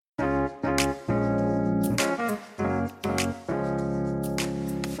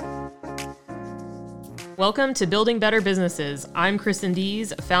Welcome to Building Better Businesses. I'm Kristen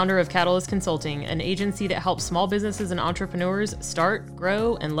Dees, founder of Catalyst Consulting, an agency that helps small businesses and entrepreneurs start,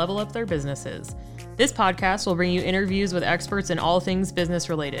 grow, and level up their businesses. This podcast will bring you interviews with experts in all things business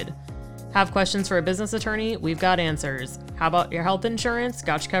related. Have questions for a business attorney? We've got answers. How about your health insurance?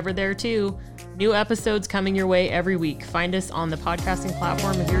 Got you covered there too. New episodes coming your way every week. Find us on the podcasting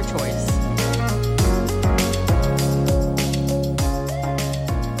platform of your choice.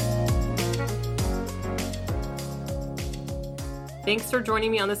 Thanks for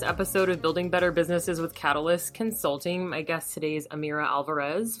joining me on this episode of Building Better Businesses with Catalyst Consulting. My guest today is Amira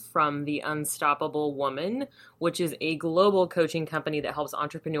Alvarez from The Unstoppable Woman, which is a global coaching company that helps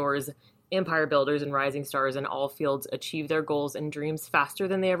entrepreneurs, empire builders, and rising stars in all fields achieve their goals and dreams faster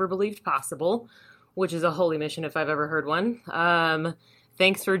than they ever believed possible, which is a holy mission if I've ever heard one.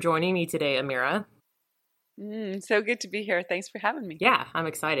 Thanks for joining me today, Amira. So good to be here. Thanks for having me. Yeah, I'm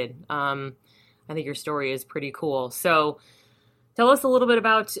excited. I think your story is pretty cool. So tell us a little bit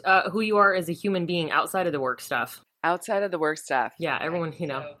about who you are as a human being outside of the work stuff. Outside of the work stuff. Yeah, everyone, you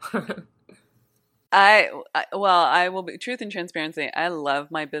know. I will be truth and transparency. I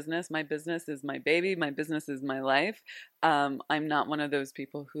love my business. My business is my baby. My business is my life. I'm not one of those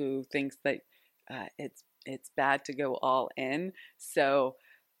people who thinks that it's bad to go all in. So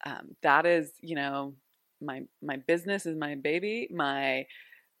that is, my business is my baby. My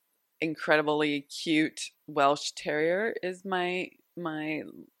incredibly cute Welsh Terrier is my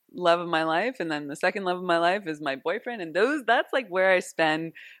love of my life, and then the second love of my life is my boyfriend, and that's like where I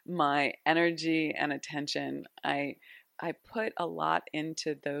spend my energy and attention. I put a lot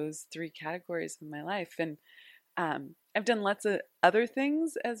into those three categories of my life, and I've done lots of other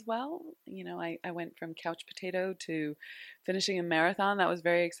things as well. I went from couch potato to finishing a marathon. That was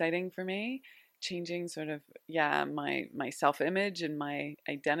very exciting for me. Changing sort of, my self-image and my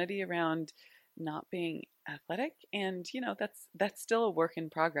identity around not being athletic. And, that's still a work in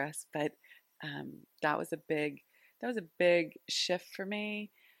progress, but that was a big shift for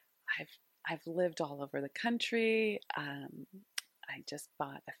me. I've lived all over the country. I just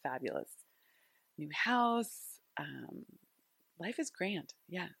bought a fabulous new house. Life is grand.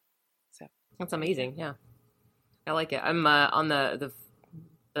 Yeah. So that's amazing. Yeah. I like it. I'm on the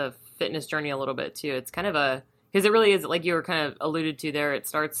fitness journey a little bit too. It's kind of because it really is, like you were kind of alluded to there, it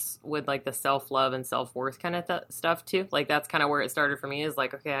starts with like the self-love and self-worth kind of stuff too. Like that's kind of where it started for me, is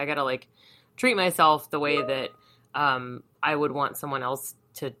like, okay, I gotta like treat myself the way that I would want someone else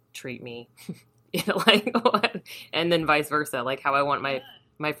to treat me. And then vice versa, like how I want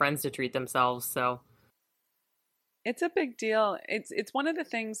my friends to treat themselves. So it's a big deal. It's one of the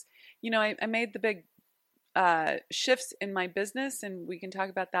things, I made the big shifts in my business, and we can talk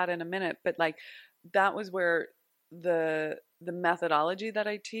about that in a minute, but like that was where the methodology that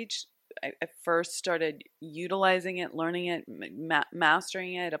I teach, I first started utilizing it, learning it,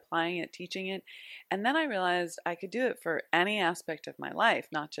 mastering it, applying it, teaching it, and then I realized I could do it for any aspect of my life,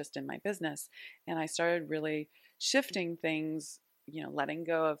 not just in my business. And I started really shifting things, letting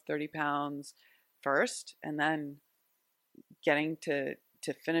go of 30 pounds first, and then getting to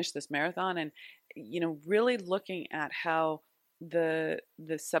finish this marathon, and really looking at how the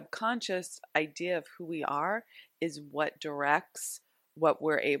subconscious idea of who we are is what directs what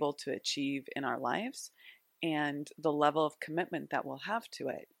we're able to achieve in our lives, and the level of commitment that we'll have to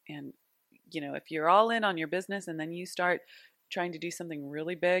it. And if you're all in on your business and then you start trying to do something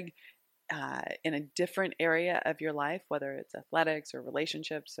really big in a different area of your life, whether it's athletics or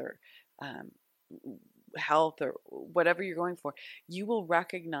relationships or health or whatever you're going for, you will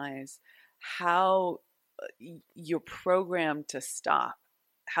recognize how you're programmed to stop,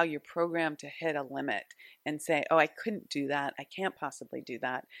 how you're programmed to hit a limit and say, oh, I couldn't do that, I can't possibly do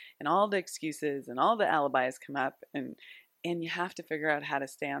that, and all the excuses and all the alibis come up, and you have to figure out how to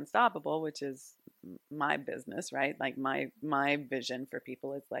stay unstoppable, which is my business, right? Like my vision for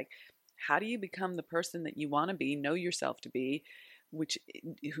people is like, how do you become the person that you want to be, know yourself to be,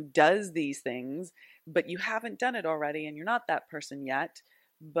 who does these things, but you haven't done it already, and you're not that person yet,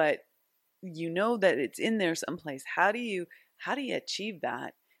 but that it's in there someplace. How do you achieve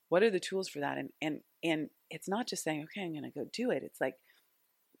that? What are the tools for that? And it's not just saying, okay, I'm going to go do it. It's like,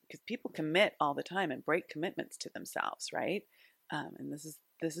 because people commit all the time and break commitments to themselves, right? And this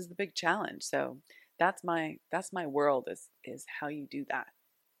is the big challenge. So that's my world is how you do that.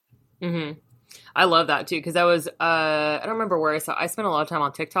 Mm-hmm. I love that too, because I don't remember where I spent a lot of time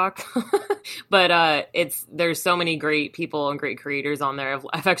on TikTok, but there's so many great people and great creators on there.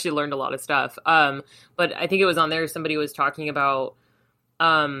 I've actually learned a lot of stuff. But I think it was on there, somebody was talking about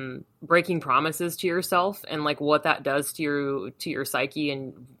breaking promises to yourself and like what that does to your psyche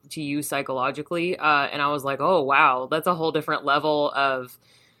and to you psychologically. And I was like, oh wow, that's a whole different level of,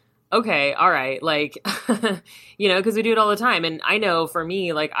 okay, all right, like, because we do it all the time. And I know for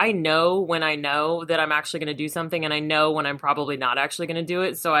me, like, I know when I know that I'm actually going to do something, and I know when I'm probably not actually going to do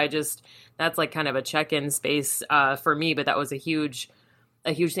it. So that's like kind of a check-in space for me. But that was a huge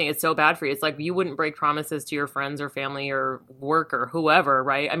thing. It's so bad for you. It's like you wouldn't break promises to your friends or family or work or whoever,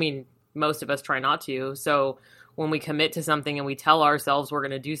 right? I mean, most of us try not to. So when we commit to something and we tell ourselves we're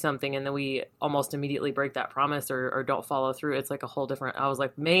going to do something and then we almost immediately break that promise or don't follow through, it's like a whole different, I was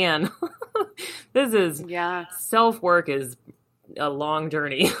like, man, self-work is a long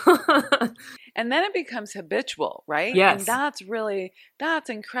journey. And then it becomes habitual, right? Yes. And that's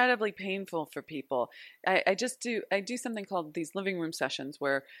incredibly painful for people. I do something called these living room sessions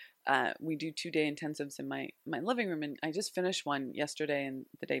where we do 2-day intensives in my living room. And I just finished one yesterday and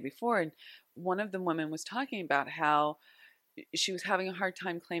the day before. And one of the women was talking about how she was having a hard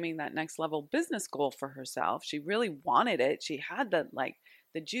time claiming that next level business goal for herself. She really wanted it. She had the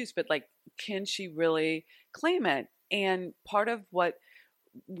juice, but like, can she really claim it? And part of what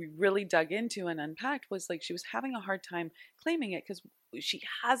we really dug into and unpacked was like she was having a hard time claiming it because she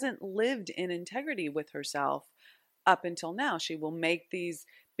hasn't lived in integrity with herself up until now. She will make these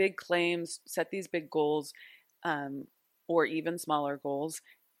big claims, set these big goals, or even smaller goals,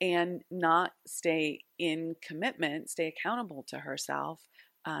 and not stay in commitment, stay accountable to herself.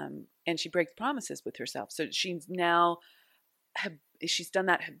 And she breaks promises with herself. So she's done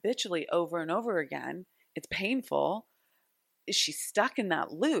that habitually over and over again. It's painful. She's stuck in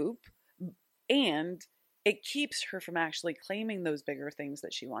that loop, and it keeps her from actually claiming those bigger things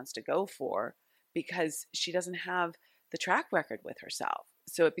that she wants to go for because she doesn't have the track record with herself.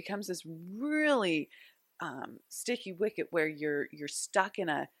 So it becomes this really sticky wicket where you're stuck in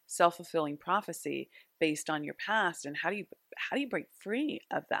a self-fulfilling prophecy based on your past. And how do you break free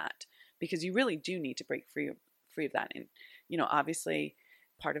of that? Because you really do need to break free of that. And obviously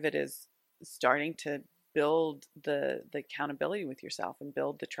part of it is starting to build the accountability with yourself and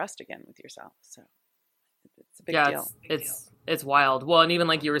build the trust again with yourself. So it's a big deal. It's wild. Well, and even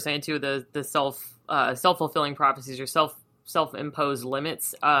like you were saying too, the self-fulfilling prophecies or self-imposed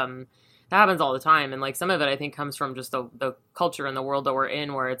limits, that happens all the time. And like some of it I think comes from just the culture and the world that we're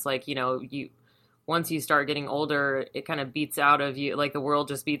in, where it's like, once you start getting older, it kind of beats out of you. Like the world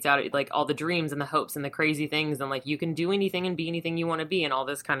just beats out like all the dreams and the hopes and the crazy things. And like, you can do anything and be anything you want to be and all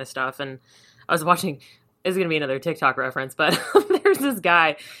this kind of stuff. And I was watching, this is going to be another TikTok reference, but there's this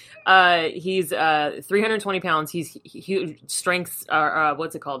guy, he's 320 pounds. He's huge strength,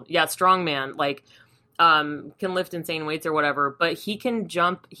 what's it called? Yeah. Strongman, like, can lift insane weights or whatever, but he can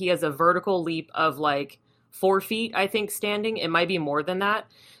jump. He has a vertical leap of like 4 feet, I think, standing. It might be more than that.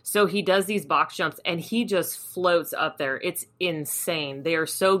 So he does these box jumps and he just floats up there. It's insane. They are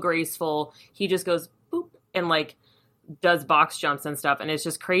so graceful. He just goes boop and like does box jumps and stuff. And it's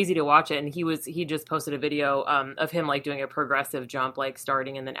just crazy to watch it. And he just posted a video of him like doing a progressive jump, like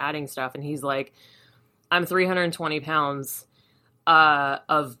starting and then adding stuff. And he's like, I'm 320 pounds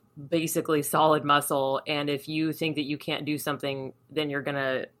of basically solid muscle. And if you think that you can't do something, then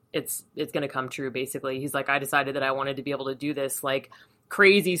it's going to come true. Basically. He's like, I decided that I wanted to be able to do this like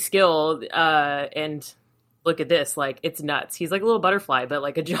crazy skill. And look at this, like, it's nuts. He's like a little butterfly, but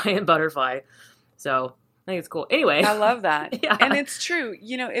like a giant butterfly. So I think it's cool. Anyway, I love that. Yeah. And it's true.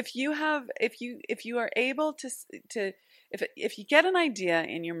 If you are able to if you get an idea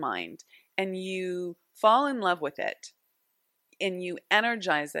in your mind and you fall in love with it and you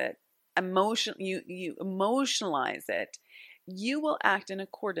energize it, you emotionalize it, you will act in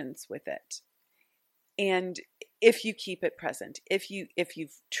accordance with it. And if you keep it present, if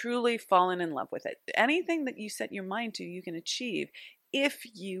you've truly fallen in love with it, anything that you set your mind to, you can achieve if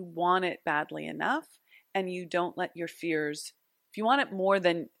you want it badly enough. And you don't let your fears, if you want it more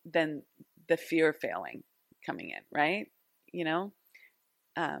than the fear of failing coming in, right?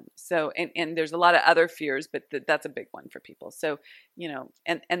 So, and there's a lot of other fears, but that's a big one for people. So,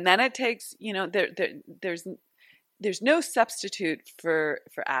 and then it takes, there's no substitute for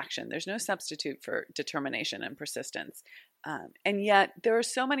action. There's no substitute for determination and persistence. And yet there are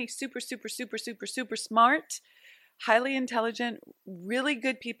so many super, super, super, super, super smart, highly intelligent, really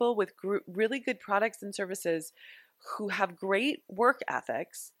good people with really good products and services who have great work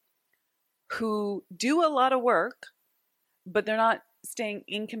ethics, who do a lot of work, but they're not staying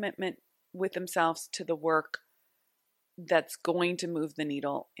in commitment with themselves to the work that's going to move the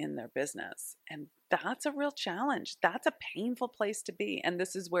needle in their business. And that's a real challenge. That's a painful place to be. And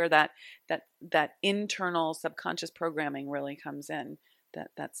this is where that internal subconscious programming really comes in.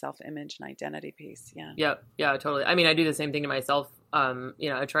 that self-image and identity piece. Yeah. Yep. Yeah, totally. I mean, I do the same thing to myself. I'm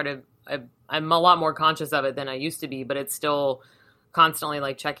a lot more conscious of it than I used to be, but it's still constantly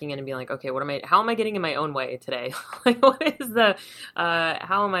like checking in and being like, okay, how am I getting in my own way today? Like, what is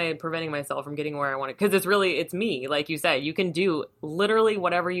how am I preventing myself from getting where I want it? Cause it's me. Like you said, you can do literally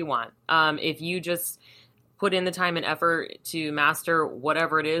whatever you want. If you just put in the time and effort to master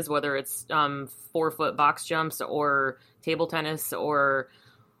whatever it is, whether it's 4-foot box jumps or table tennis or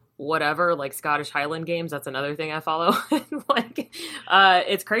whatever, like Scottish Highland games. That's another thing I follow. Like,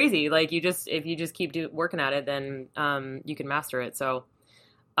 it's crazy. Like if you just keep working at it, then you can master it. So,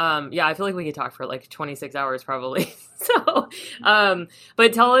 yeah, I feel like we could talk for like 26 hours probably. So,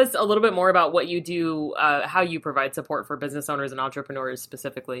 but tell us a little bit more about what you do, how you provide support for business owners and entrepreneurs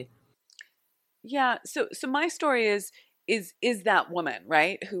specifically. Yeah. So my story is that woman,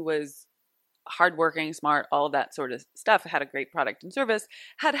 right, who was hardworking, smart, all of that sort of stuff, had a great product and service,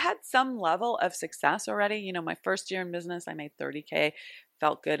 had some level of success already. You know, my first year in business, I made $30K,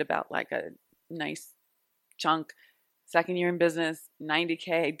 felt good about like a nice chunk. Second year in business,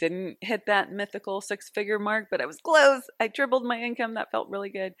 $90K. Didn't hit that mythical 6-figure mark, but I was close. I tripled my income. That felt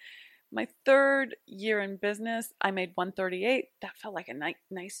really good. My third year in business, I made $138. That felt like a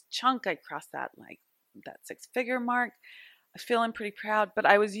nice chunk. I crossed that 6-figure mark. I was feeling pretty proud, but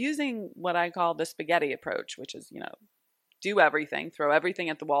I was using what I call the spaghetti approach, which is, do everything, throw everything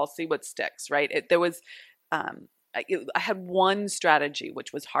at the wall, see what sticks, right? I had one strategy,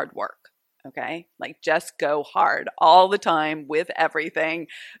 which was hard work. Okay. Like just go hard all the time with everything,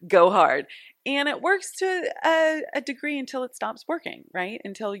 go hard. And it works to a degree until it stops working, right?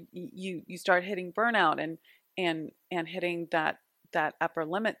 Until you start hitting burnout and hitting that upper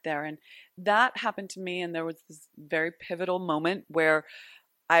limit there. And that happened to me. And there was this very pivotal moment where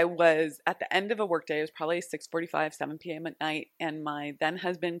I was at the end of a workday. It was probably 6:45, 7 p.m. at night. And my then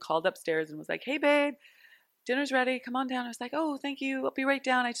husband called upstairs and was like, "Hey, babe, dinner's ready. Come on down." I was like, "Oh, thank you. I'll be right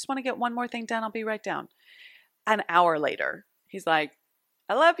down. I just want to get one more thing done. I'll be right down." An hour later, he's like,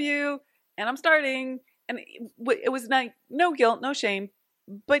 "I love you. And I'm starting." And it was like no guilt, no shame.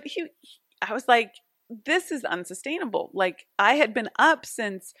 But I was like, this is unsustainable. Like I had been up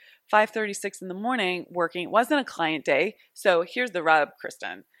since 5:36 in the morning working. It wasn't a client day. So here's the rub,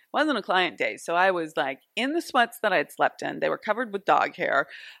 Kristen. It wasn't a client day. So I was like in the sweats that I had slept in. They were covered with dog hair.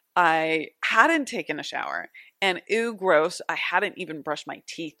 I hadn't taken a shower. And ew, gross. I hadn't even brushed my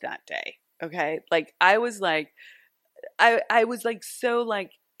teeth that day. Okay. Like I was like so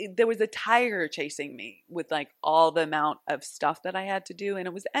like, there was a tiger chasing me with like all the amount of stuff that I had to do. And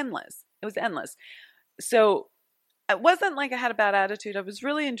it was endless. It was endless. So it wasn't like I had a bad attitude. I was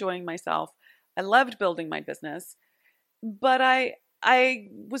really enjoying myself. I loved building my business, but I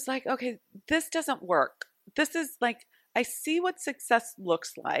was like, okay, this doesn't work. This is like, I see what success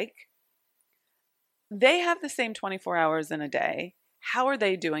looks like. They have the same 24 hours in a day. How are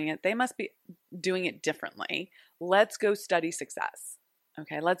they doing it? They must be doing it differently. Let's go study success.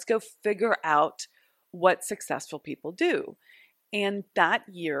 Okay, let's go figure out what successful people do. And that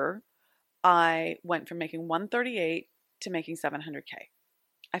year, I went from making 138 to making 700K.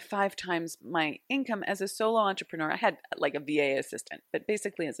 I 5 times my income as a solo entrepreneur. I had like a VA assistant, but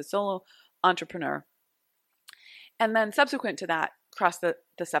basically as a solo entrepreneur. And then subsequent to that, crossed the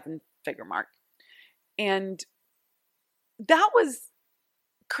 7-figure mark. And that was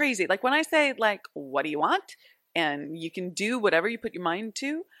crazy. Like when I say like, what do you want? And you can do whatever you put your mind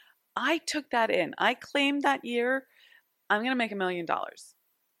to. I took that in. I claimed that year, I'm going to make $1 million.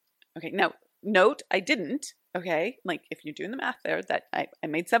 Okay. Now, note, I didn't. Okay. Like if you're doing the math there, that I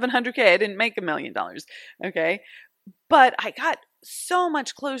made 700K. I didn't make $1 million. Okay. But I got so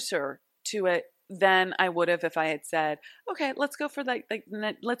much closer to it than I would have if I had said, okay, let's go for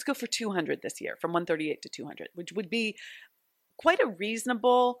let's go for 200 this year, from 138 to 200, which would be quite a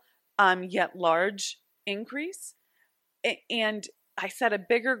reasonable, yet large increase. And I set a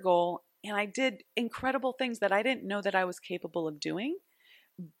bigger goal and I did incredible things that I didn't know that I was capable of doing,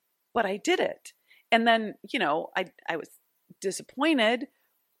 but I did it. And then, I was disappointed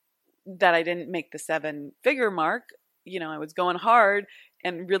that I didn't make the 7-figure mark. I was going hard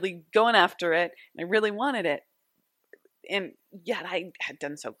and really going after it. And I really wanted it. And yet I had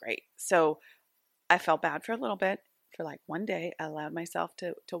done so great. So I felt bad for a little bit. For like one day, I allowed myself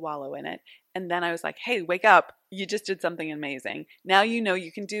to wallow in it. And then I was like, hey, wake up. You just did something amazing. Now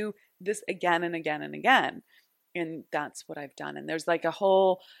you can do this again and again and again. And that's what I've done. And there's like a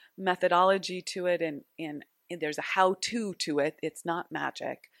whole methodology to it. And there's a how-to to it. It's not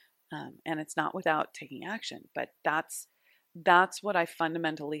magic. And it's not without taking action. But that's what I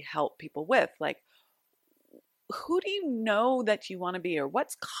fundamentally help people with. Like who do you know that you want to be, or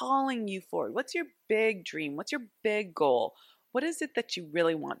what's calling you forward? What's your big dream? What's your big goal? What is it that you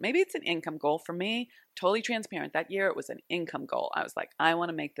really want? Maybe it's an income goal. For me, totally transparent. That year it was an income goal. I was like, I want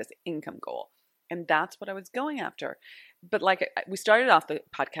to make this income goal. And that's what I was going after. But like we started off the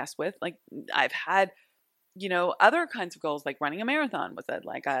podcast with, like, I've had, other kinds of goals, like running a marathon was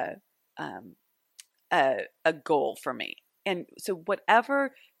a goal for me. And so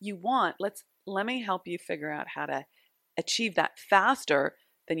whatever you want, let me help you figure out how to achieve that faster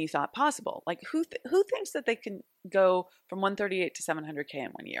than you thought possible. Like who thinks that they can go from 138 to 700K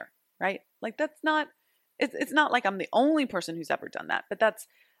in 1 year, right? Like that's not, it's not like I'm the only person who's ever done that, but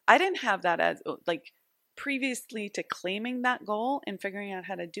I didn't have that as like previously to claiming that goal and figuring out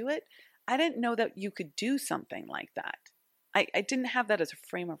how to do it. I didn't know that you could do something like that. I didn't have that as a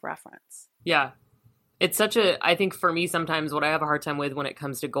frame of reference. Yeah. It's I think for me, sometimes what I have a hard time with when it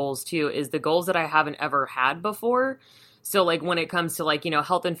comes to goals too, is the goals that I haven't ever had before. So like when it comes to like,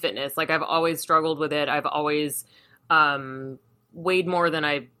 health and fitness, like I've always struggled with it. I've always weighed more than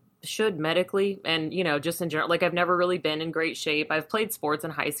I should medically. And, just in general, like I've never really been in great shape. I've played sports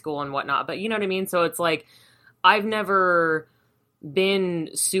in high school and whatnot, but you know what I mean? So it's like, I've never been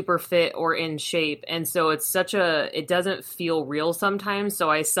super fit or in shape. And so it doesn't feel real sometimes. So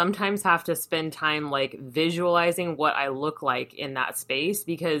I sometimes have to spend time like visualizing what I look like in that space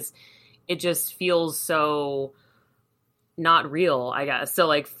because it just feels so not real, I guess. So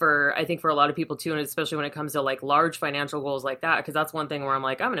like I think for a lot of people too, and especially when it comes to like large financial goals like that, because that's one thing where I'm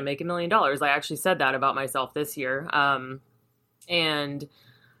like, I'm going to make $1 million. I actually said that about myself this year. And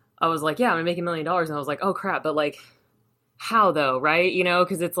I was like, yeah, I'm going to make $1 million. And I was like, oh crap. But like, how though, right?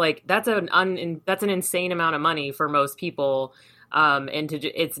 Because it's like that's an insane amount of money for most people, and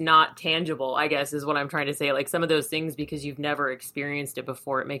it's not tangible, I guess, is what I'm trying to say. Like some of those things, because you've never experienced it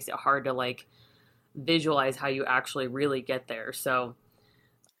before, it makes it hard to like visualize how you actually really get there. So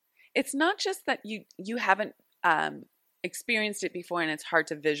it's not just that you haven't experienced it before and it's hard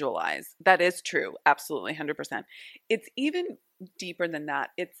to visualize. That is true, absolutely, 100%. It's even deeper than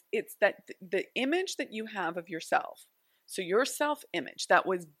that. It's that the image that you have of yourself. So your self-image that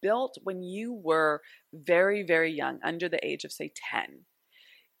was built when you were very, very young, under the age of, say, 10,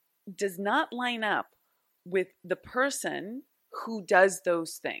 does not line up with the person who does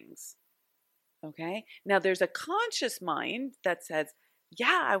those things. Okay? Now, there's a conscious mind that says,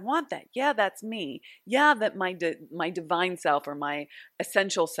 yeah, I want that. Yeah, that's me. Yeah, that my divine self or my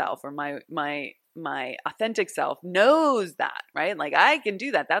essential self or my authentic self knows that, right? Like I can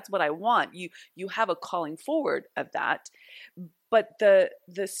do that. That's what I want. You have a calling forward of that. But the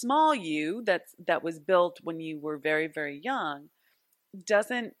small you that was built when you were very, very young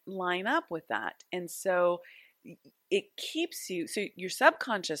doesn't line up with that. And so it keeps you, so your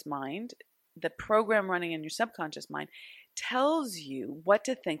subconscious mind, the program running in your subconscious mind, tells you what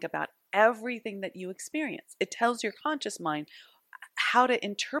to think about everything that you experience. It tells your conscious mind how to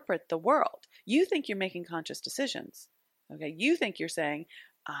interpret the world. You think you're making conscious decisions. Okay, you think you're saying,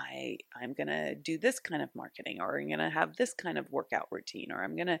 I'm going to do this kind of marketing, or I'm going to have this kind of workout routine, or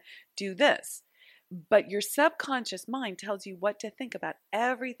I'm going to do this. But your subconscious mind tells you what to think about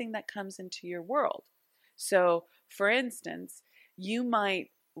everything that comes into your world. So, for instance, you might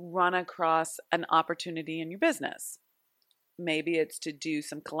run across an opportunity in your business. Maybe it's to do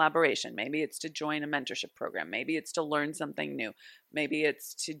some collaboration. Maybe it's to join a mentorship program. Maybe it's to learn something new. Maybe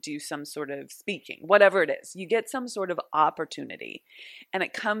it's to do some sort of speaking, whatever it is. You get some sort of opportunity and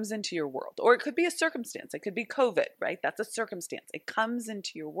it comes into your world. Or it could be a circumstance. It could be COVID, right? That's a circumstance. It comes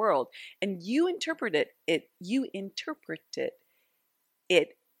into your world and you interpret it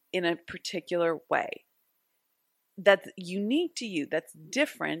in a particular way that's unique to you, that's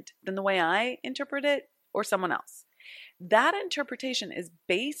different than the way I interpret it or someone else. That interpretation is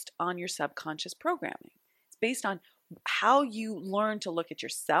based on your subconscious programming. It's based on how you learn to look at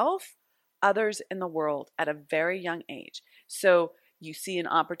yourself, others in the world at a very young age. So you see an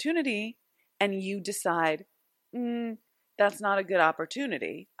opportunity and you decide, that's not a good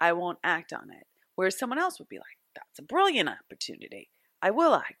opportunity. I won't act on it. Whereas someone else would be like, that's a brilliant opportunity. I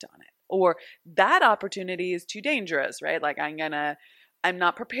will act on it. Or that opportunity is too dangerous, right? Like I'm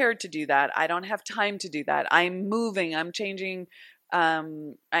not prepared to do that. I don't have time to do that. I'm moving. I'm changing. I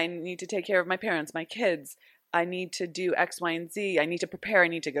need to take care of my parents, my kids. I need to do X, Y, and Z. I need to prepare. I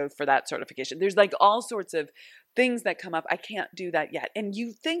need to go for that certification. There's like all sorts of things that come up. I can't do that yet. And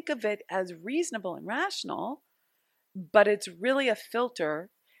you think of it as reasonable and rational, but it's really a filter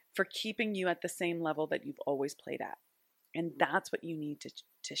for keeping you at the same level that you've always played at. And that's what you need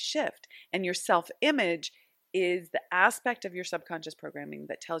to shift. And your self-image is the aspect of your subconscious programming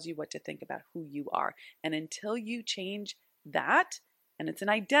that tells you what to think about who you are. And until you change that, and it's an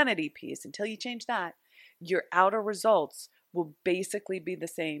identity piece, until you change that, your outer results will basically be the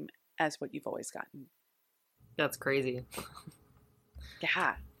same as what you've always gotten. That's crazy.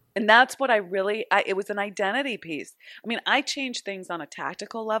 Yeah. And that's what it was an identity piece. I mean, I change things on a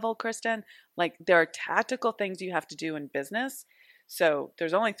tactical level, Kristen. Like there are tactical things you have to do in business. So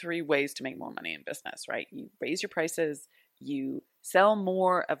there's only 3 ways to make more money in business, right? You raise your prices, you sell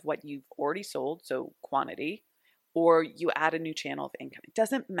more of what you've already sold, so quantity, or you add a new channel of income. It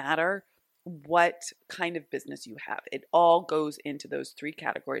doesn't matter what kind of business you have. It all goes into those 3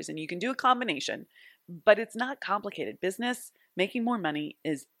 categories, and you can do a combination, but it's not complicated. Business, making more money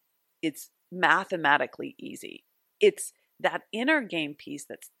it's mathematically easy. It's that inner game piece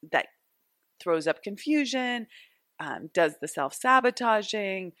that throws up confusion, does the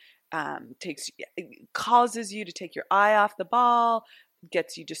self-sabotaging, causes you to take your eye off the ball,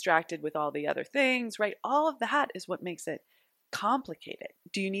 gets you distracted with all the other things, right? All of that is what makes it complicated.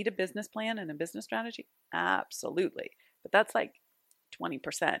 Do you need a business plan and a business strategy? Absolutely. But that's like 20%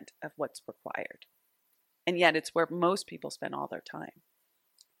 of what's required. And yet it's where most people spend all their time.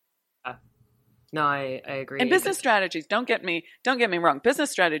 No, I agree. And business strategies, don't get me wrong. Business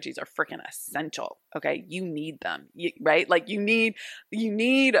strategies are freaking essential. Okay. You need them, right? Like you need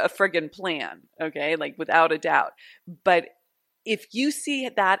a friggin' plan. Okay. Like without a doubt. But if you see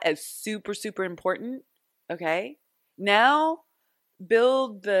that as super, super important, okay, now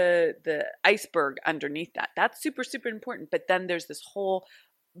build the iceberg underneath that. That's super, super important. But then there's this whole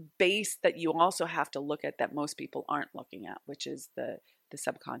base that you also have to look at that most people aren't looking at, which is the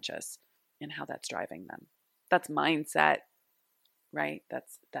subconscious and how that's driving them. That's mindset, right?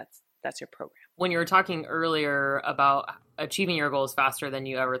 That's your program. When you were talking earlier about achieving your goals faster than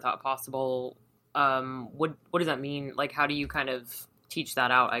you ever thought possible, what does that mean? Like, how do you kind of teach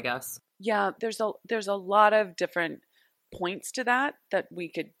that out, I guess? Yeah, there's a lot of different points to that we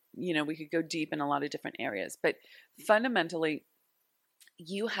could go deep in a lot of different areas. But fundamentally,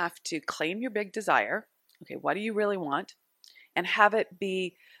 you have to claim your big desire. Okay, what do you really want? And have it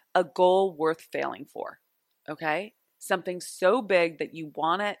be a goal worth failing for. Okay? Something so big that you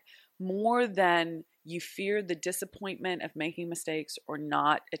want it more than you fear the disappointment of making mistakes or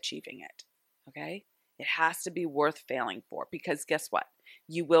not achieving it. Okay? It has to be worth failing for, because guess what?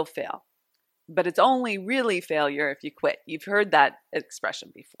 You will fail. But it's only really failure if you quit. You've heard that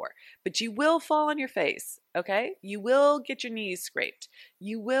expression before. But you will fall on your face, okay? You will get your knees scraped.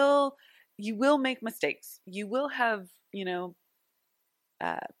 You will make mistakes. You will have,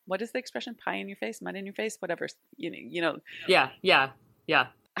 what is the expression? Pie in your face, mud in your face, whatever. Yeah.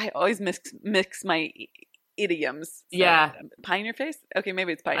 I always mix my idioms. So, yeah. Pie in your face? Okay,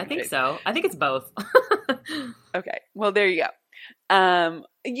 maybe it's pie in your face. I think so. I think it's both. Okay. Well, there you go.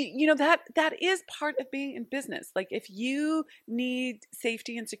 That is part of being in business. Like if you need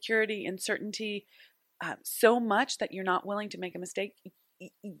safety and security and certainty so much that you're not willing to make a mistake,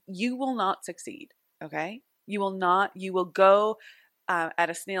 you will not succeed. Okay. You will go at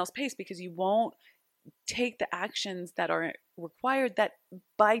a snail's pace because you won't take the actions that are required, that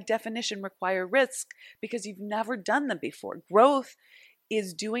by definition require risk, because you've never done them before. Growth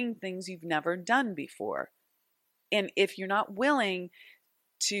is doing things you've never done before. And if you're not willing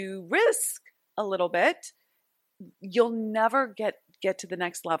to risk a little bit, you'll never get to the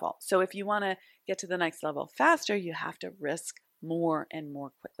next level. So if you want to get to the next level faster, you have to risk more and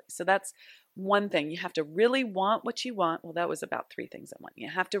more quickly. So that's one thing. You have to really want what you want. Well, that was about 3 things in one. You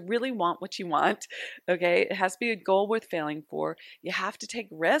have to really want what you want. Okay. It has to be a goal worth failing for. You have to take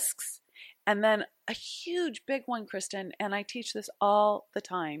risks. And then a huge big one, Kristen, and I teach this all the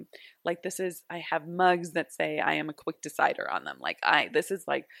time. Like I have mugs that say I am a quick decider on them. This is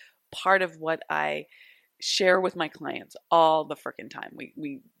like part of what I share with my clients all the freaking time.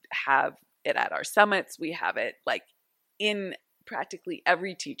 We have it at our summits. We have it like in practically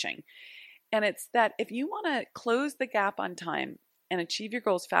every teaching. And it's that if you want to close the gap on time and achieve your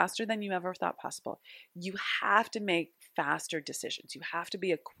goals faster than you ever thought possible, you have to make faster decisions. You have to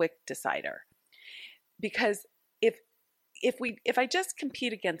be a quick decider. Because if I just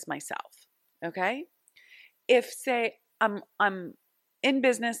compete against myself, okay? If say I'm in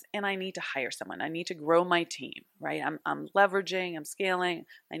business and I need to hire someone, I need to grow my team, right? I'm leveraging, I'm scaling,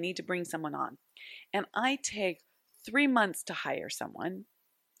 I need to bring someone on. And I take 3 months to hire someone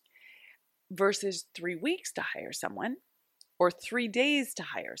versus 3 weeks to hire someone, or 3 days to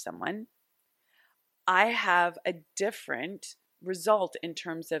hire someone, I have a different result in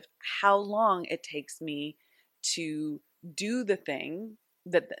terms of how long it takes me to do the thing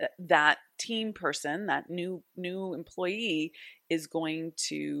that team person, that new employee is going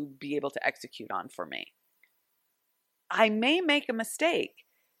to be able to execute on for me. I may make a mistake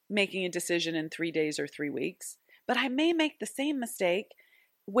making a decision in 3 days or 3 weeks, but I may make the same mistake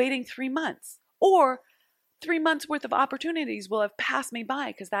waiting 3 months, or 3 months worth of opportunities will have passed me by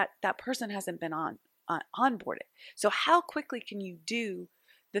because that person hasn't been onboarded. So how quickly can you do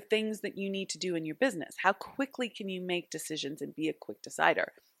the things that you need to do in your business? How quickly can you make decisions and be a quick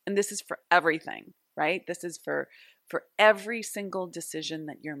decider? And this is for everything, right? This is for every single decision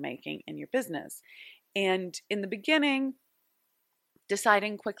that you're making in your business. And in the beginning,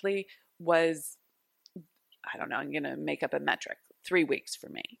 deciding quickly was, I don't know, I'm going to make up a metric, 3 weeks for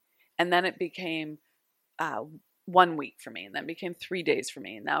me. And then it became 1 week for me, and then became 3 days for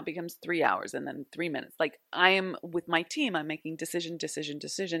me, and now it becomes 3 hours, and then 3 minutes. Like, I am with my team, I'm making decision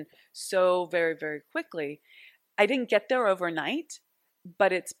so very, very quickly. I didn't get there overnight,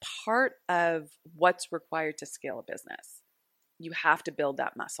 but it's part of what's required to scale a business. You have to build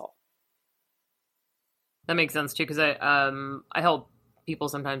that muscle. That makes sense too, because I help people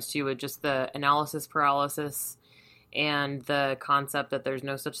sometimes too with just the analysis paralysis and the concept that there's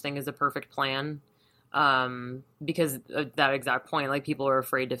no such thing as a perfect plan. Because of that exact point, like, people are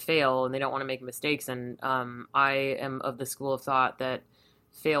afraid to fail and they don't want to make mistakes. And I am of the school of thought that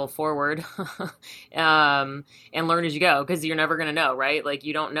fail forward and learn as you go, because you're never going to know, right? Like,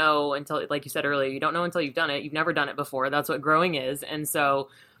 you don't know until, like you said earlier, you don't know until you've done it. You've never done it before. That's what growing is. And so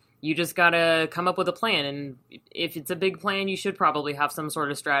you just got to come up with a plan. And if it's a big plan, you should probably have some sort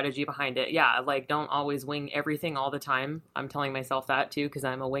of strategy behind it. Yeah. Like, don't always wing everything all the time. I'm telling myself that too, because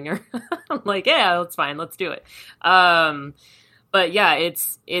I'm a winger. I'm like, yeah, that's fine. Let's do it. But yeah,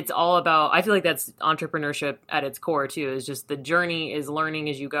 it's all about, I feel like that's entrepreneurship at its core too, is just the journey is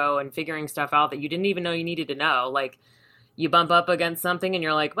learning as you go and figuring stuff out that you didn't even know you needed to know. Like, you bump up against something and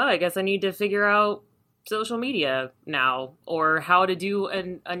you're like, well, I guess I need to figure out social media now, or how to do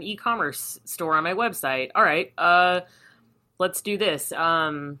an e-commerce store on my website. All right, let's do this.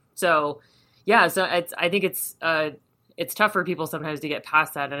 So I think it's tough for people sometimes to get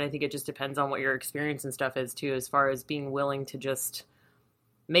past that. And I think it just depends on what your experience and stuff is too, as far as being willing to just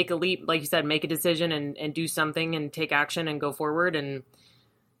make a leap, like you said, make a decision and do something and take action and go forward. And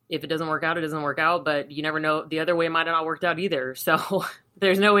if it doesn't work out, it doesn't work out, but you never know, the other way might have not worked out either. So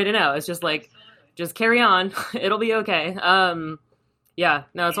there's no way to know. It's just like, just carry on. It'll be okay. Yeah,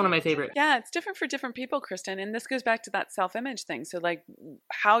 no, it's one of my favorite. Yeah, it's different for different people, Kristen. And this goes back to that self-image thing. So, like,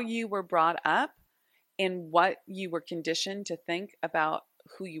 how you were brought up and what you were conditioned to think about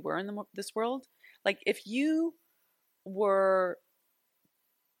who you were in this world. Like, if you were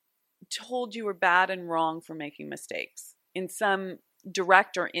told you were bad and wrong for making mistakes in some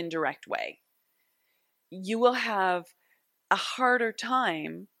direct or indirect way, you will have a harder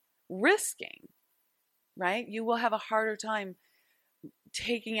time risking, right? You will have a harder time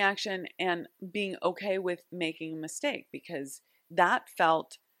taking action and being okay with making a mistake, because that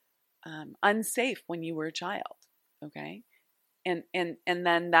felt unsafe when you were a child. Okay. And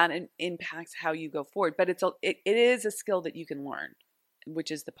then that impacts how you go forward. But it is a skill that you can learn,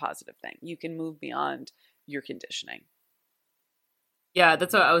 which is the positive thing. You can move beyond your conditioning. Yeah,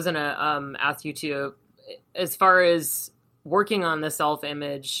 that's what I was going to ask you too. As far as working on the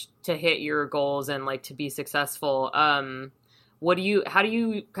self-image to hit your goals and like to be successful, how do you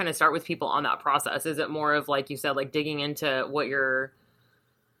kind of start with people on that process? Is it more of, like you said, like digging into what your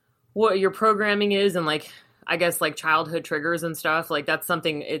programming is and, like, I guess, like, childhood triggers and stuff? Like, that's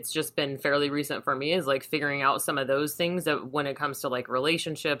something, it's just been fairly recent for me, is like figuring out some of those things that when it comes to like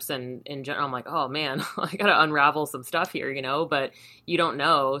relationships and in general, I'm like, oh man, I got to unravel some stuff here, but you don't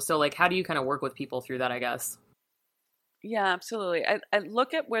know. So, like, how do you kind of work with people through that, I guess? Yeah, absolutely. I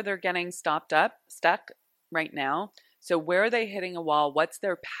look at where they're getting stuck right now. So where are they hitting a wall? What's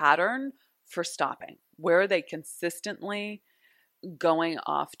their pattern for stopping? Where are they consistently going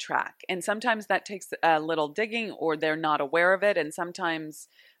off track? And sometimes that takes a little digging, or they're not aware of it. And sometimes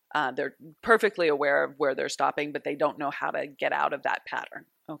they're perfectly aware of where they're stopping, but they don't know how to get out of that pattern.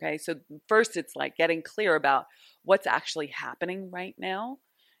 Okay. So first, it's like getting clear about what's actually happening right now.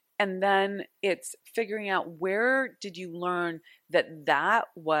 And then it's figuring out, where did you learn that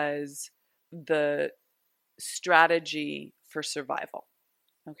was the strategy for survival?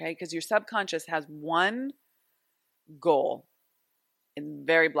 Okay. Because your subconscious has one goal, in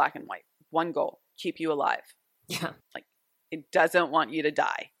very black and white, one goal: keep you alive. Yeah. Like, it doesn't want you to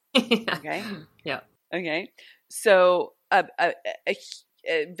die. Yeah. Okay. Yeah. Okay. So a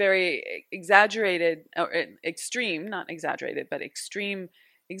very exaggerated, or extreme, not exaggerated, but extreme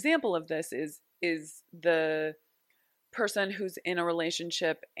example of this is the person who's in a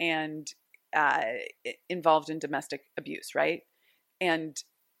relationship and involved in domestic abuse, right? And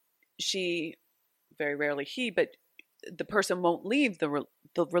she, very rarely he, but the person won't leave the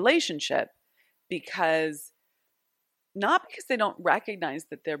relationship because, not because they don't recognize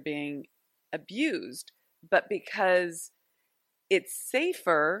that they're being abused, but because it's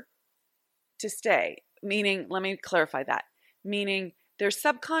safer to stay. Meaning, let me clarify that. Meaning their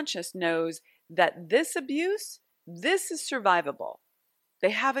subconscious knows that this abuse, this is survivable.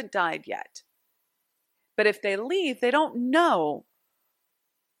 They haven't died yet. But if they leave, they don't know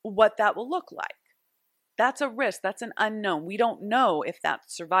what that will look like. That's a risk. That's an unknown. We don't know if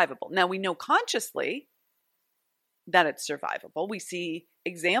that's survivable. Now, we know consciously that it's survivable. We see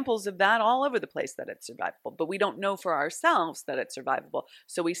examples of that all over the place, that it's survivable, but we don't know for ourselves that it's survivable.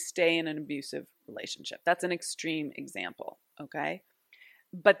 So we stay in an abusive relationship. That's an extreme example, okay?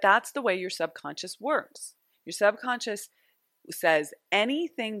 But that's the way your subconscious works. Your subconscious says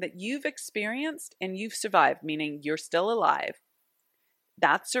anything that you've experienced and you've survived, meaning you're still alive,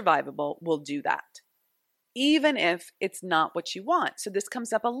 that's survivable, will do that, even if it's not what you want. So this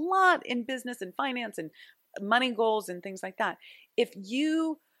comes up a lot in business and finance and money goals and things like that. If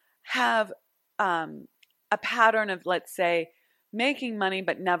you have a pattern of, let's say, making money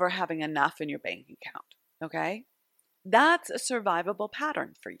but never having enough in your bank account, okay? That's a survivable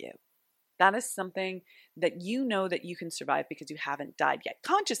pattern for you. That is something that you know that you can survive because you haven't died yet.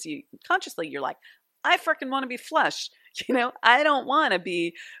 Consciously, you're like, I freaking want to be flush. I don't want to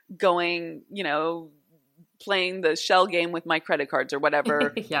be going, playing the shell game with my credit cards or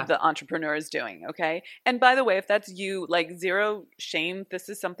whatever yeah. the entrepreneur is doing. Okay. And by the way, if that's you, like, zero shame. This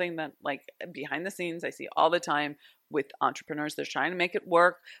is something that, like, behind the scenes, I see all the time with entrepreneurs. They're trying to make it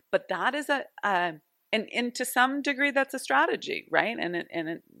work, but that is and to some degree, that's a strategy, right? And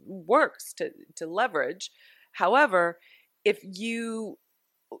it works to leverage. However, if you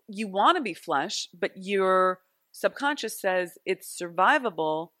want to be flush, but your subconscious says it's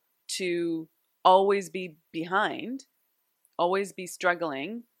survivable to always be behind, always be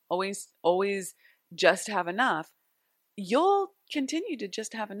struggling, always just have enough, you'll continue to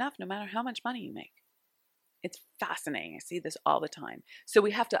just have enough no matter how much money you make. It's fascinating. I see this all the time. So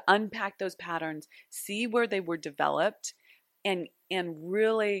we have to unpack those patterns, see where they were developed, and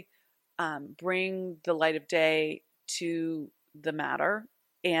really bring the light of day to the matter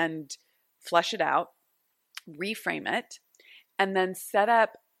and flesh it out, reframe it, and then set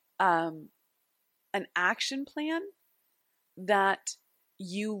up an action plan that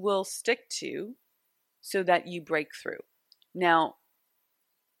you will stick to so that you break through. Now,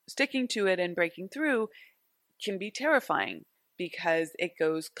 sticking to it and breaking through can be terrifying because it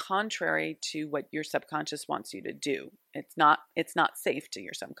goes contrary to what your subconscious wants you to do. It's not safe to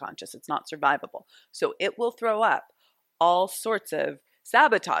your subconscious. It's not survivable. So it will throw up all sorts of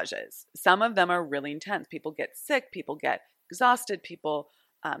sabotages. Some of them are really intense. People get sick. People get exhausted. People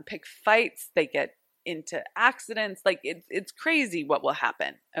pick fights. They get into accidents. Like, it's crazy what will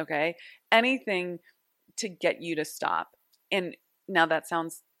happen. Okay. Anything to get you to stop. And now that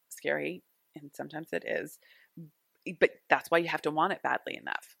sounds scary, and sometimes it is, but that's why you have to want it badly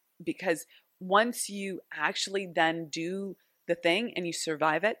enough. Because once you actually then do the thing and you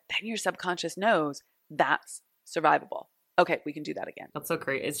survive it, then your subconscious knows that's survivable. Okay, we can do that again. That's so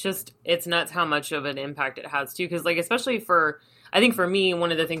great. It's nuts how much of an impact it has too. Because, like, especially I think for me,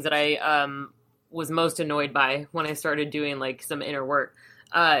 one of the things that I was most annoyed by when I started doing, like, some inner work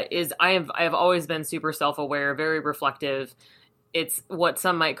is I have always been super self-aware, very reflective. It's what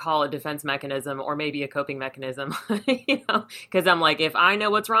some might call a defense mechanism, or maybe a coping mechanism, because I'm like, if I know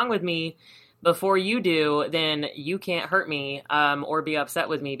what's wrong with me before you do, then you can't hurt me or be upset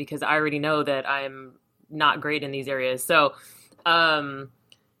with me because I already know that I'm not great in these areas. So,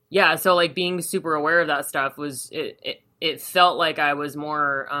 so like being super aware of that stuff it felt like I was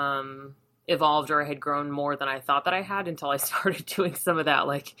more evolved, or I had grown more than I thought that I had until I started doing some of that,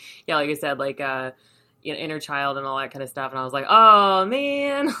 like I said, like, inner child and all that kind of stuff. And I was like, oh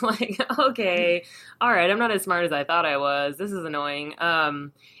man, like, okay, all right, I'm not as smart as I thought I was. This is annoying.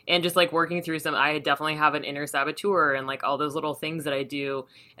 And just like working through I definitely have an inner saboteur and like all those little things that I do.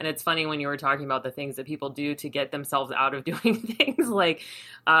 And it's funny when you were talking about the things that people do to get themselves out of doing things. Like,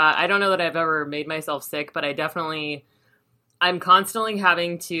 I don't know that I've ever made myself sick, but I'm constantly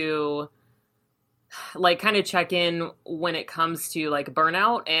having to, like, kind of check in when it comes to, like,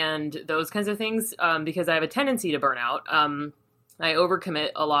 burnout and those kinds of things, because I have a tendency to burn out. I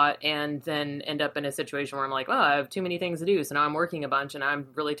overcommit a lot and then end up in a situation where I'm like, I have too many things to do. So now I'm working a bunch and I'm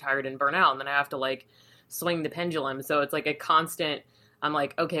really tired and burnt out. And then I have to, like, swing the pendulum. So it's like a constant, I'm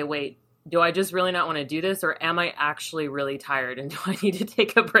like, okay, wait, do I just really not want to do this, or am I actually really tired and do I need to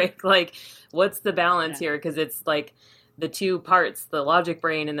take a break? Like, what's the balance here? Because it's like the two parts, the logic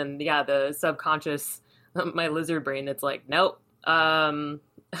brain and then, the subconscious, my lizard brain that's like, nope,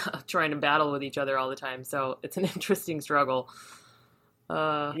 trying to battle with each other all the time. So it's an interesting struggle.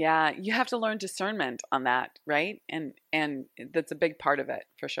 Yeah, you have to learn discernment on that, right? And that's a big part of it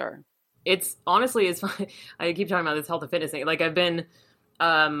for sure. It's honestly, it's fun. I keep talking about this health and fitness thing. Like I've been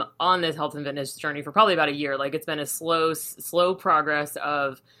on this health and fitness journey for probably about a year. Like it's been a slow progress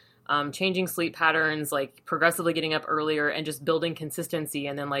of changing sleep patterns, like progressively getting up earlier and just building consistency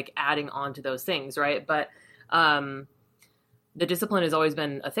and then like adding on to those things, right? But the discipline has always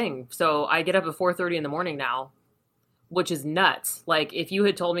been a thing. So I get up at 4:30 in the morning now, which is nuts. Like if you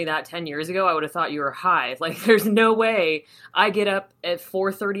had told me that 10 years ago, I would have thought you were high. Like there's no way I get up at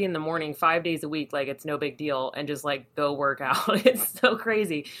 4:30 in the morning, 5 days a week. Like it's no big deal and just like go work out. It's so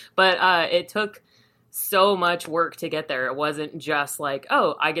crazy. But it took so much work to get there. It wasn't just like,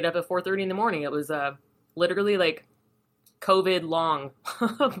 oh, I get up at 4:30 in the morning. It was literally like COVID long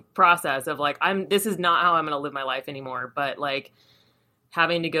process of like, this is not how I'm going to live my life anymore. But like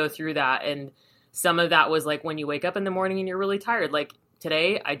having to go through that, and some of that was like when you wake up in the morning and you're really tired. Like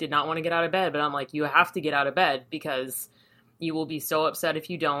today, I did not want to get out of bed, but I'm like, you have to get out of bed because you will be so upset if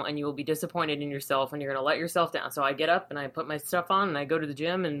you don't, and you will be disappointed in yourself and you're going to let yourself down. So I get up and I put my stuff on and I go to the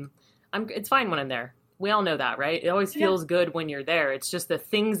gym, and it's fine when I'm there. We all know that, right? It always feels good when you're there. It's just the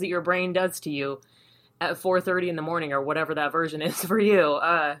things that your brain does to you at 4:30 in the morning or whatever that version is for you.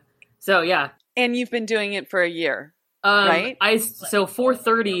 So yeah. And you've been doing it for a year, right? So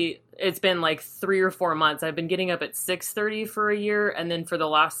 4:30, it's been like 3 or 4 months. I've been getting up at 6:30 for a year. And then for the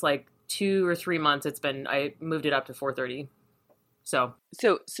last like 2 or 3 months, I moved it up to 4:30. So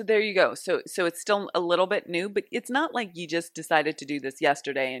there you go. So it's still a little bit new, but it's not like you just decided to do this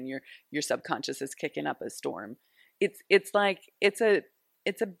yesterday and your subconscious is kicking up a storm. It's like it's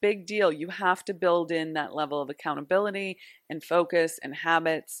a big deal. You have to build in that level of accountability and focus and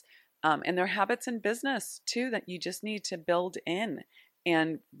habits. And there are habits in business too that you just need to build in.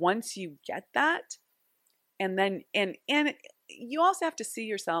 And once you get that, and then and you also have to see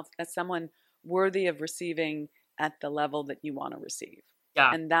yourself as someone worthy of receiving at the level that you want to receive.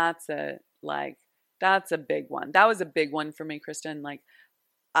 yeah. And that's a big one. That was a big one for me, Kristen. Like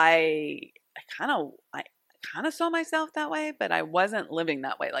I kind of saw myself that way, but I wasn't living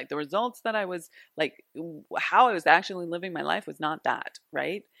that way. Like the results that I was like, how I was actually living my life was not that,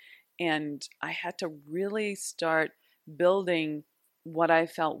 right? And I had to really start building what I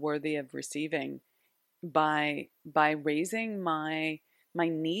felt worthy of receiving by raising my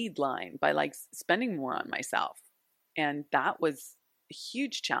need line, by like spending more on myself. And that was a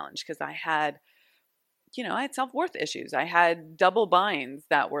huge challenge because I had self-worth issues. I had double binds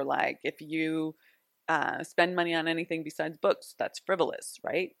that were like, if you spend money on anything besides books, that's frivolous,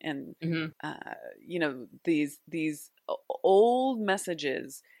 right? And these old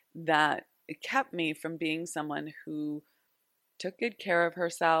messages that kept me from being someone who took good care of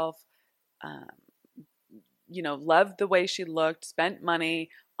herself, loved the way she looked, spent money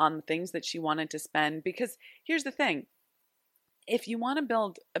on the things that she wanted to spend. Because here's the thing. If you want to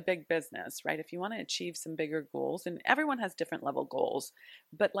build a big business, right? If you want to achieve some bigger goals, and everyone has different level goals,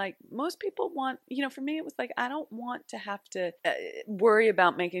 but like most people want, for me, it was like, I don't want to have to worry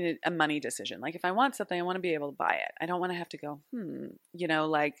about making a money decision. Like if I want something, I want to be able to buy it. I don't want to have to go,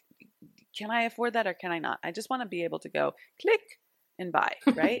 like, can I afford that or can I not? I just want to be able to go click and buy,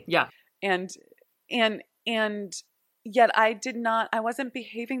 right? Yeah. And yet I wasn't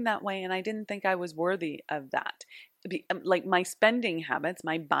behaving that way, and I didn't think I was worthy of that. Like my spending habits,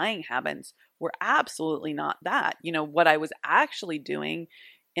 my buying habits were absolutely not that. What I was actually doing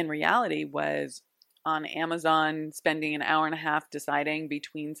in reality was on Amazon spending an hour and a half deciding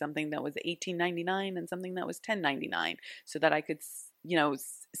between something that was $18.99 and something that was $10.99 so that I could,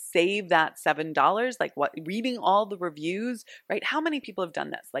 save that $7. Like reading all the reviews, right? How many people have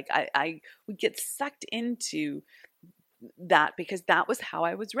done this? Like I would get sucked into that because that was how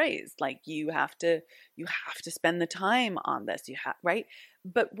I was raised. Like you have to spend the time on this. Right?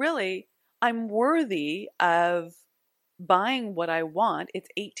 But really, I'm worthy of buying what I want. It's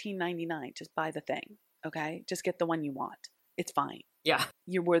 $18.99. Just buy the thing. Okay? Just get the one you want. It's fine. Yeah.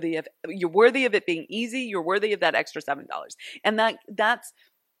 You're worthy of it being easy. You're worthy of that extra $7. And that's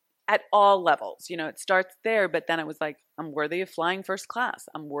at all levels. It starts there, but then it was like, I'm worthy of flying first class.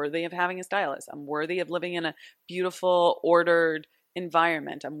 I'm worthy of having a stylist. I'm worthy of living in a beautiful, ordered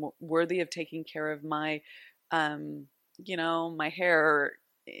environment. I'm worthy of taking care of my, my hair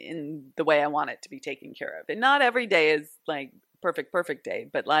in the way I want it to be taken care of. And not every day is like perfect day,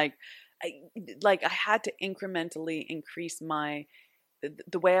 but I had to incrementally increase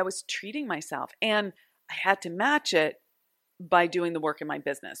the way I was treating myself, and I had to match it by doing the work in my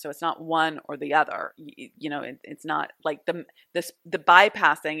business. So it's not one or the other. It's not like the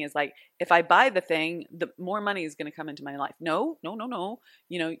bypassing is like, if I buy the thing, the more money is going to come into my life. No.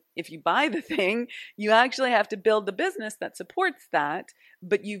 If you buy the thing, you actually have to build the business that supports that,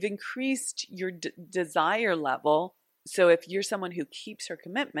 but you've increased your desire level. So if you're someone who keeps her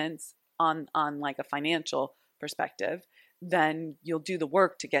commitments on like a financial perspective, then you'll do the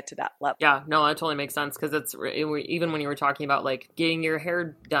work to get to that level. Yeah, no, that totally makes sense, because even when you were talking about like getting your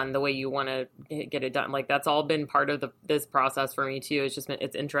hair done the way you want to get it done, like that's all been part of this process for me too.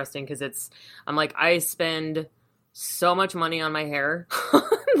 It's interesting because I'm like, I spend so much money on my hair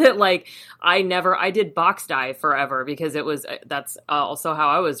that like I did box dye forever, because that's also how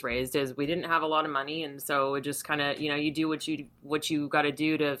I was raised, is we didn't have a lot of money, and so it just kind of, you do what you got to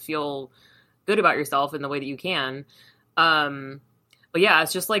do to feel good about yourself in the way that you can. But yeah,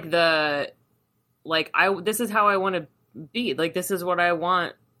 it's just like this is how I want to be. Like, this is what I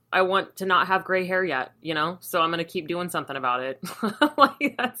want. I want to not have gray hair yet, so I'm going to keep doing something about it.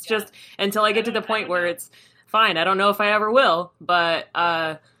 Like, that's just until I get to the point where it's fine. I don't know if I ever will, but,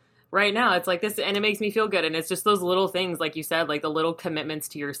 right now it's like this, and it makes me feel good. And it's just those little things, like you said, like the little commitments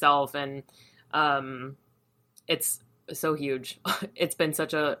to yourself. And, it's so huge. It's been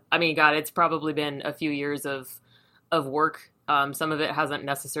God, it's probably been a few years of work. Some of it hasn't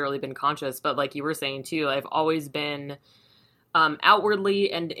necessarily been conscious, but like you were saying too, I've always been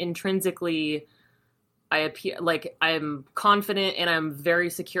outwardly and intrinsically, I appear like I'm confident and I'm very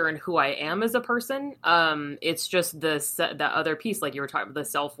secure in who I am as a person. It's just that other piece, like you were talking about, the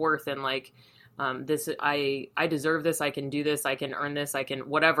self-worth, and like I deserve this, I can do this, I can earn this, I can,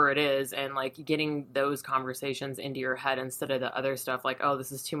 whatever it is. And like getting those conversations into your head instead of the other stuff like, oh,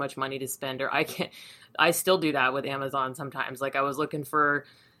 this is too much money to spend, or I still do that with Amazon sometimes. Like, I was looking for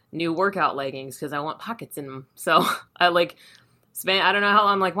new workout leggings because I want pockets in them. So I like spend, I don't know how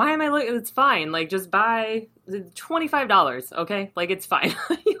long, I'm like, why am I looking? It's fine. Like, just buy $25. Okay. Like, it's fine.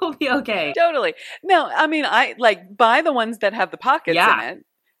 You'll be okay. Totally. No, I mean, I like buy the ones that have the pockets in it.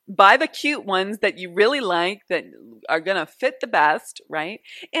 Buy the cute ones that you really like, that are going to fit the best, right?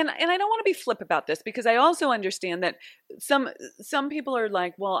 And I don't want to be flip about this, because I also understand that some people are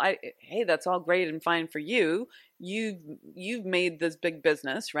like, well, hey, that's all great and fine for you. You've made this big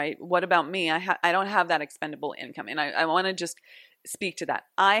business, right? What about me? I don't have that expendable income. And I want to just speak to that.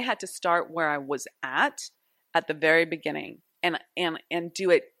 I had to start where I was at the very beginning, and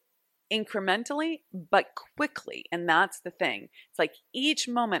do it incrementally, but quickly. And that's the thing. It's like each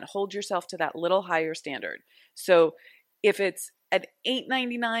moment, hold yourself to that little higher standard. So if it's an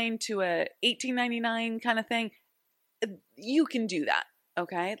 $8.99 to a $18.99 kind of thing, you can do that.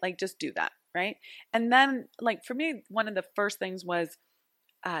 Okay. Like, just do that. Right. And then, like, for me, one of the first things was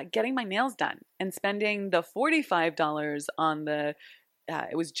getting my nails done and spending the $45 on it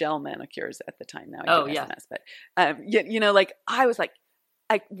was gel manicures at the time. Now I do SMS, but like, I was like,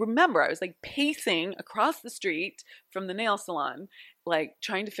 I remember I was like pacing across the street from the nail salon, like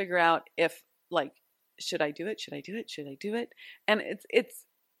trying to figure out if, like, should I do it? Should I do it? Should I do it? And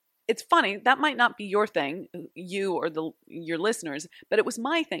it's funny. That might not be your thing, you or your listeners, but it was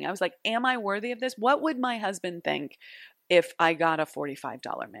my thing. I was like, am I worthy of this? What would my husband think if I got a $45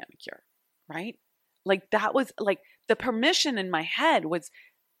 manicure? Right? Like, that was like the permission in my head was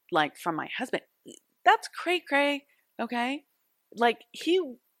like from my husband. That's cray. Okay. Like, he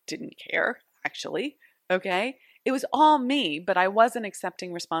didn't care, actually. Okay. It was all me, but I wasn't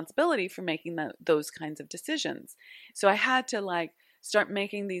accepting responsibility for making those kinds of decisions. So I had to like start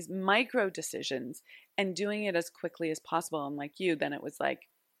making these micro decisions and doing it as quickly as possible. And like you, then it was like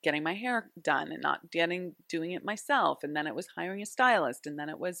getting my hair done and not doing it myself. And then it was hiring a stylist. And then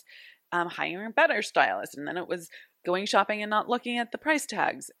it was hiring a better stylist. And then it was going shopping and not looking at the price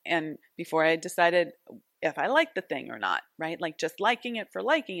tags. And before I decided if I liked the thing or not, right? Like, just liking it for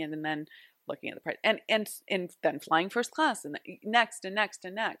liking it, and then looking at the price, and then flying first class, and next.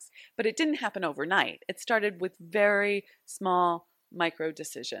 But it didn't happen overnight. It started with very small micro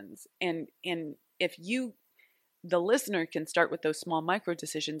decisions. And if you, the listener, can start with those small micro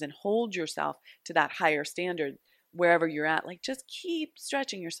decisions and hold yourself to that higher standard wherever you're at, like, just keep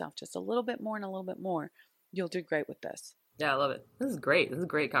stretching yourself just a little bit more and a little bit more, you'll do great with this. Yeah, I love it. This is great. This is a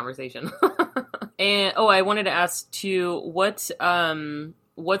great conversation. And I wanted to ask too, what's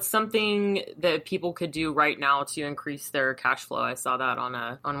something that people could do right now to increase their cash flow? I saw that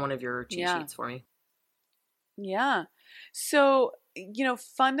on one of your cheat sheets for me. Yeah. So,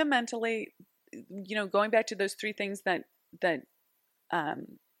 fundamentally, going back to those three things that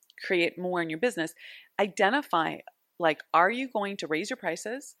create more in your business, identify, like, are you going to raise your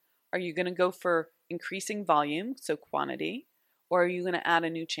prices? Are you going to go for increasing volume, so quantity, or are you going to add a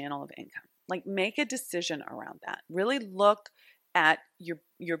new channel of income? Like, make a decision around that. Really look at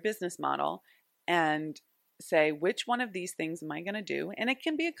your business model and say, which one of these things am I going to do? And it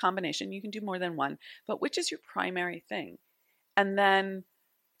can be a combination. You can do more than one, but which is your primary thing? And then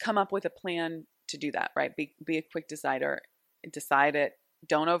come up with a plan to do that, right? Be a quick decider, decide it,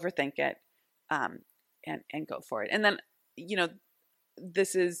 don't overthink it, and go for it. And then,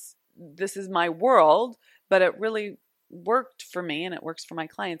 this is my world, but it really worked for me and it works for my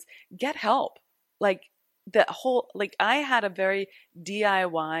clients. Get help. Like, I had a very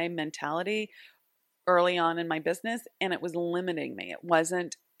DIY mentality early on in my business, and it was limiting me. It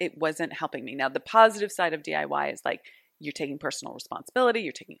wasn't helping me. Now, the positive side of DIY is like, you're taking personal responsibility,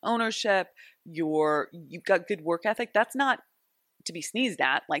 you're taking ownership, you've got good work ethic. That's not to be sneezed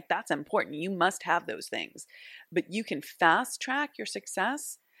at. Like, that's important. You must have those things. But you can fast track your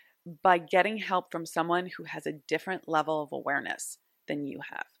success by getting help from someone who has a different level of awareness than you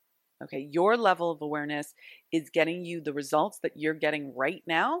have. Okay, your level of awareness is getting you the results that you're getting right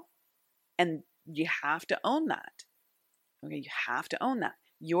now, and you have to own that. Okay, you have to own that.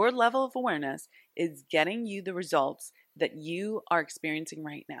 Your level of awareness is getting you the results that you are experiencing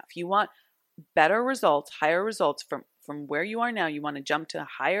right now. If you want better results, higher results from where you are now, you want to jump to a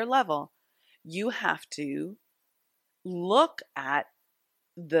higher level, you have to look at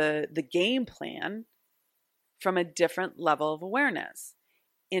the game plan from a different level of awareness.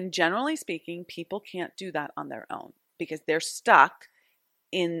 And generally speaking, people can't do that on their own because they're stuck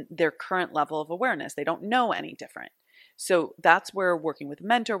in their current level of awareness. They don't know any different. So that's where working with a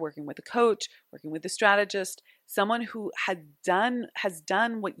mentor, working with a coach, working with a strategist, someone who has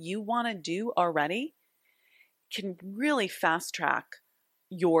done what you want to do already, can really fast track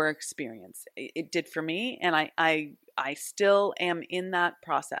your experience. It did for me, and I still am in that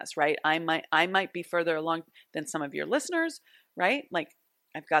process, right? I might be further along than some of your listeners, right? Like,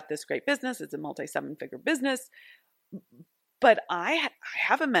 I've got this great business. It's a multi-7-figure business. But I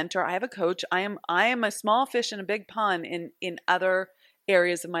have a mentor, I have a coach. I am a small fish in a big pond in other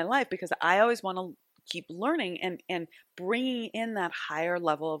areas of my life, because I always want to keep learning and bringing in that higher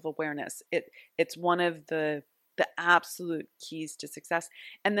level of awareness. It's one of the absolute keys to success.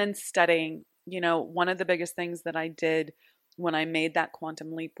 And then studying, one of the biggest things that I did when I made that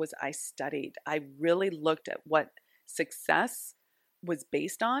quantum leap was I studied. I really looked at what success was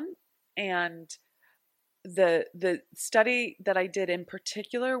based on, and the study that I did in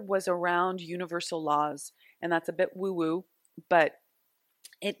particular was around universal laws, and that's a bit woo-woo, but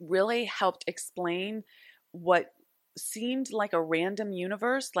it really helped explain what seemed like a random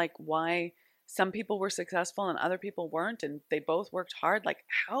universe, like why some people were successful and other people weren't, and they both worked hard. Like,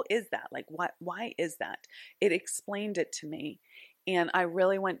 how is that? Like, why is that? It explained it to me, and I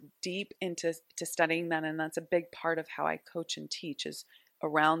really went deep into studying that, and that's a big part of how I coach and teach, is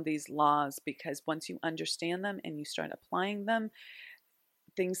around these laws, because once you understand them and you start applying them,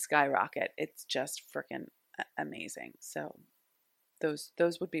 things skyrocket. It's just freaking amazing. So those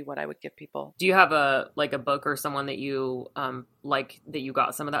would be what I would give people. Do you have a book or someone that you that you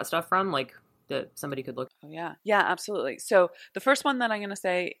got some of that stuff from, like, that somebody could look? Oh yeah, absolutely. So the first one that I'm going to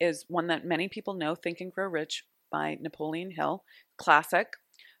say is one that many people know, Think and Grow Rich by Napoleon Hill. Classic.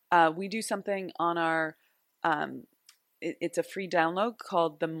 We do something on our it's a free download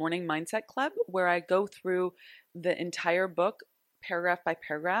called the Morning Mindset Club, where I go through the entire book paragraph by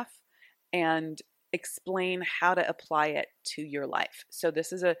paragraph and explain how to apply it to your life. So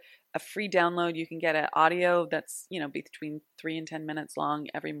this is a free download. You can get an audio that's, between 3 and 10 minutes long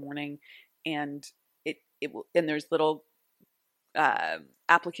every morning. And it will, and there's little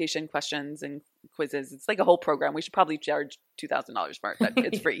application questions and quizzes. It's like a whole program. We should probably charge $2,000 for it, but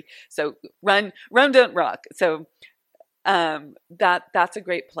it's free. So run, don't rock. So that's a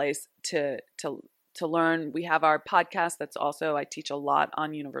great place to learn. We have our podcast. That's also, I teach a lot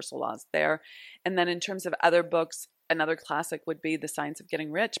on universal laws there. And then in terms of other books, another classic would be The Science of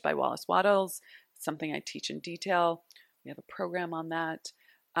Getting Rich by Wallace Wattles, something I teach in detail. We have a program on that.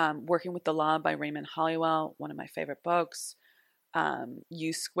 Working with the Law by Raymond Hollywell, one of my favorite books.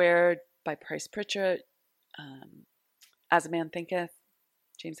 U Squared by Price Pritchett. As a Man Thinketh,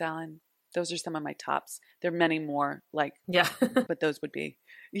 James Allen. Those are some of my tops. There are many more, but those would be,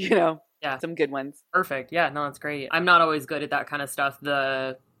 some good ones. Perfect. Yeah, no, that's great. I'm not always good at that kind of stuff.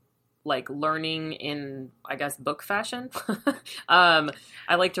 The learning in, I guess, book fashion. I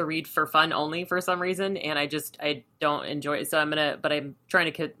like to read for fun only for some reason, and I don't enjoy it. So I'm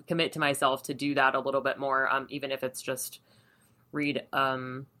trying to commit to myself to do that a little bit more, even if it's just read,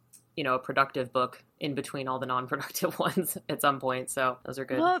 a productive book in between all the non-productive ones at some point. So those are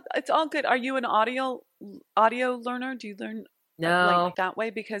good. Well, it's all good. Are you an audio learner? Do you learn No, that way?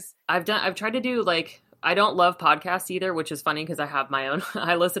 Because I've tried to do I don't love podcasts either, which is funny because I have my own.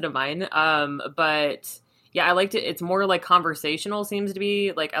 I listen to mine. But yeah, I like to, it's more like conversational seems to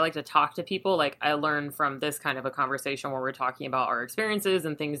be I like to talk to people. I learn from this kind of a conversation where we're talking about our experiences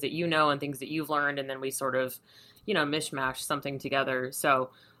and things that and things that you've learned. And then we sort of, mishmash something together. So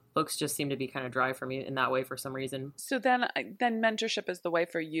books just seem to be kind of dry for me in that way for some reason. So then mentorship is the way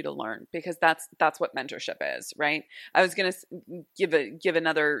for you to learn, because that's what mentorship is, right? I was going to give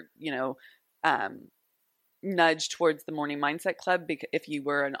another, nudge towards the Morning Mindset Club, because if you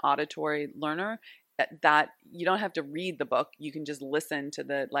were an auditory learner, that you don't have to read the book, you can just listen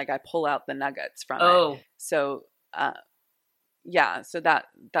to I pull out the nuggets from it. So so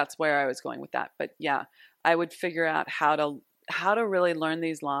that's where I was going with that. But yeah, I would figure out how to really learn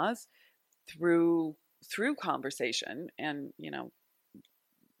these laws through conversation. And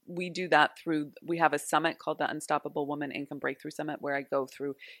we do that we have a summit called the Unstoppable Woman Income Breakthrough Summit, where I go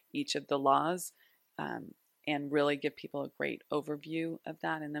through each of the laws and really give people a great overview of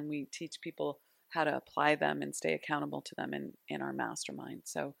that. And then we teach people how to apply them and stay accountable to them in our mastermind.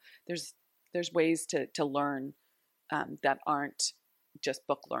 So there's ways to learn that aren't just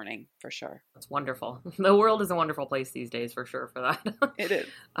book learning, for sure. That's wonderful. The world is a wonderful place these days, for sure, for that. It is.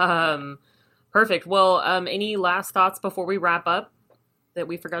 Perfect. Well, any last thoughts before we wrap up that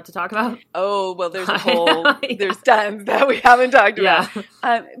we forgot to talk about? Oh, well, there's there's tons that we haven't talked about.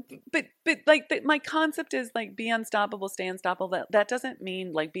 But my concept is be unstoppable, stay unstoppable. That doesn't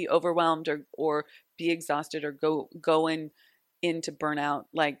mean be overwhelmed or be exhausted or go into burnout.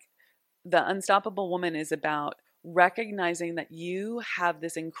 The Unstoppable Woman is about recognizing that you have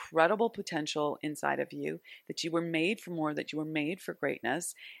this incredible potential inside of you, that you were made for more, that you were made for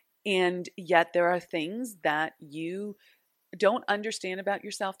greatness. And yet there are things that you don't understand about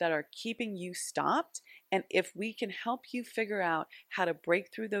yourself that are keeping you stopped. And if we can help you figure out how to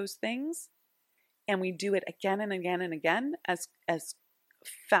break through those things, and we do it again and again and again, as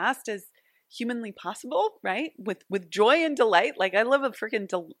fast as humanly possible, right? With joy and delight. I live a freaking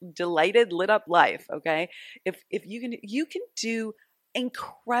delighted, lit up life. Okay. If you can do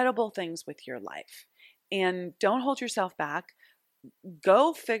incredible things with your life, and don't hold yourself back.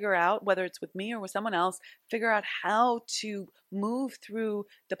 Go figure out, whether it's with me or with someone else, figure out how to move through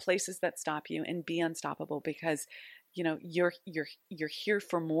the places that stop you and be unstoppable, because you're here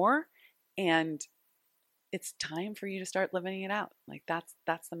for more, and it's time for you to start living it out. That's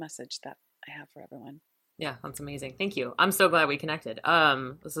the message that I have for everyone. Yeah, that's amazing. Thank you. I'm so glad we connected.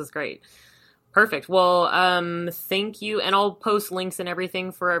 This is great. Perfect. Well, thank you. And I'll post links and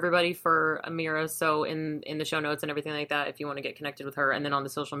everything for everybody for Amira. So in the show notes and everything like that, if you want to get connected with her, and then on the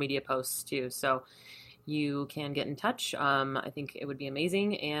social media posts too. So you can get in touch. I think it would be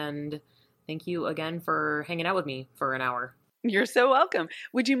amazing. And thank you again for hanging out with me for an hour. You're so welcome.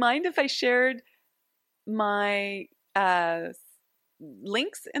 Would you mind if I shared my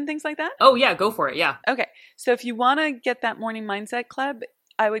links and things like that? Oh yeah, go for it. Yeah. Okay. So if you want to get that Morning Mindset Club,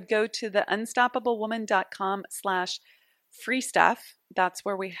 I would go to the unstoppablewoman.com/free stuff. That's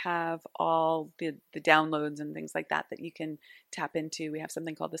where we have all the downloads and things like that you can tap into. We have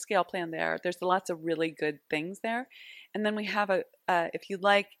something called the scale plan there. There's lots of really good things there. And then we have if you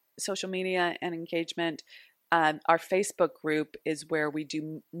like social media and engagement, our Facebook group is where we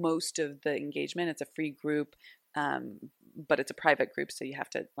do most of the engagement. It's a free group, but it's a private group. So you have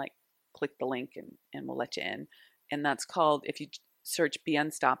to click the link and we'll let you in. And that's called, if you search Be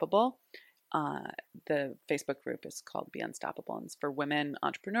Unstoppable, the Facebook group is called Be Unstoppable, and it's for women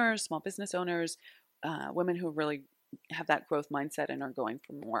entrepreneurs, small business owners, women who really have that growth mindset and are going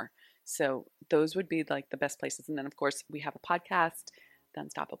for more. So those would be the best places. And then of course we have a podcast, the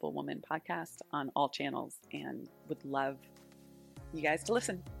Unstoppable Woman podcast, on all channels, and would love you guys to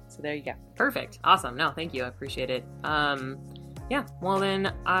listen. So there you go. Perfect. Awesome. No, thank you. I appreciate it. Yeah, well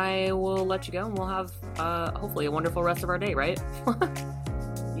then I will let you go, and we'll have hopefully a wonderful rest of our day, right?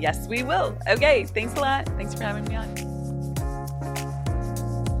 Yes, we will. Okay, thanks a lot. Thanks for having me on.